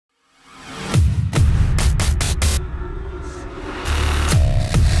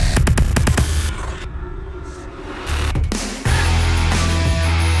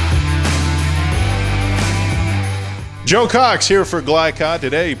Joe Cox here for GLICOD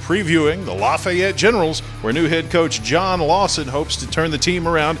today, previewing the Lafayette Generals, where new head coach John Lawson hopes to turn the team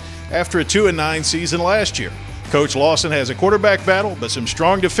around after a 2-9 season last year. Coach Lawson has a quarterback battle, but some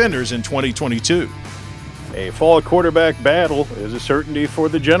strong defenders in 2022. A fall quarterback battle is a certainty for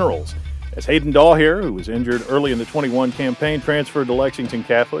the Generals, as Hayden Dahlhair, who was injured early in the 21 campaign, transferred to Lexington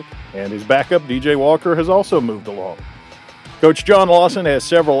Catholic, and his backup, DJ Walker, has also moved along. Coach John Lawson has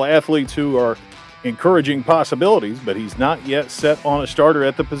several athletes who are encouraging possibilities, but he's not yet set on a starter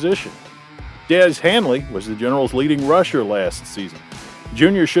at the position. Des Hanley was the Generals' leading rusher last season.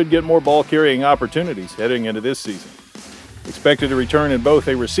 Junior should get more ball-carrying opportunities heading into this season. Expected to return in both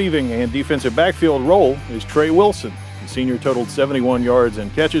a receiving and defensive backfield role is Trey Wilson. The senior totaled 71 yards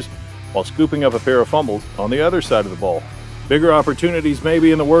and catches while scooping up a pair of fumbles on the other side of the ball. Bigger opportunities may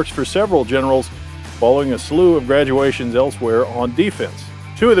be in the works for several Generals following a slew of graduations elsewhere on defense.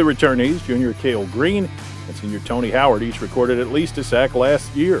 Two of the returnees, junior Cale Green and senior Tony Howard, each recorded at least a sack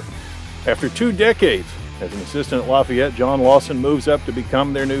last year. After 2 decades as an assistant at Lafayette, John Lawson moves up to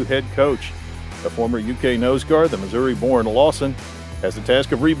become their new head coach. A former UK nose guard, the Missouri-born Lawson has the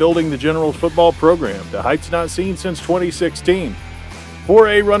task of rebuilding the Generals football program to heights not seen since 2016.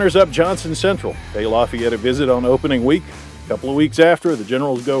 4A runners-up Johnson Central pay Lafayette a visit on opening week. A couple of weeks after, the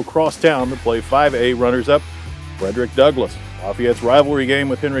Generals go cross-town to play 5A runners-up Frederick Douglass. Lafayette's rivalry game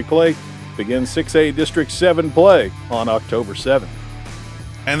with Henry Clay begins 6A District 7 play on October 7th.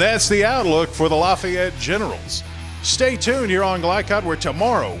 And that's the outlook for the Lafayette Generals. Stay tuned here on GLICOD, where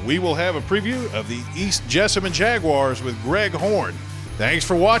tomorrow we will have a preview of the East Jessamine Jaguars with Greg Horn. Thanks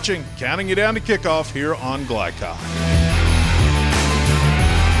for watching. Counting you down to kickoff here on GLICOD.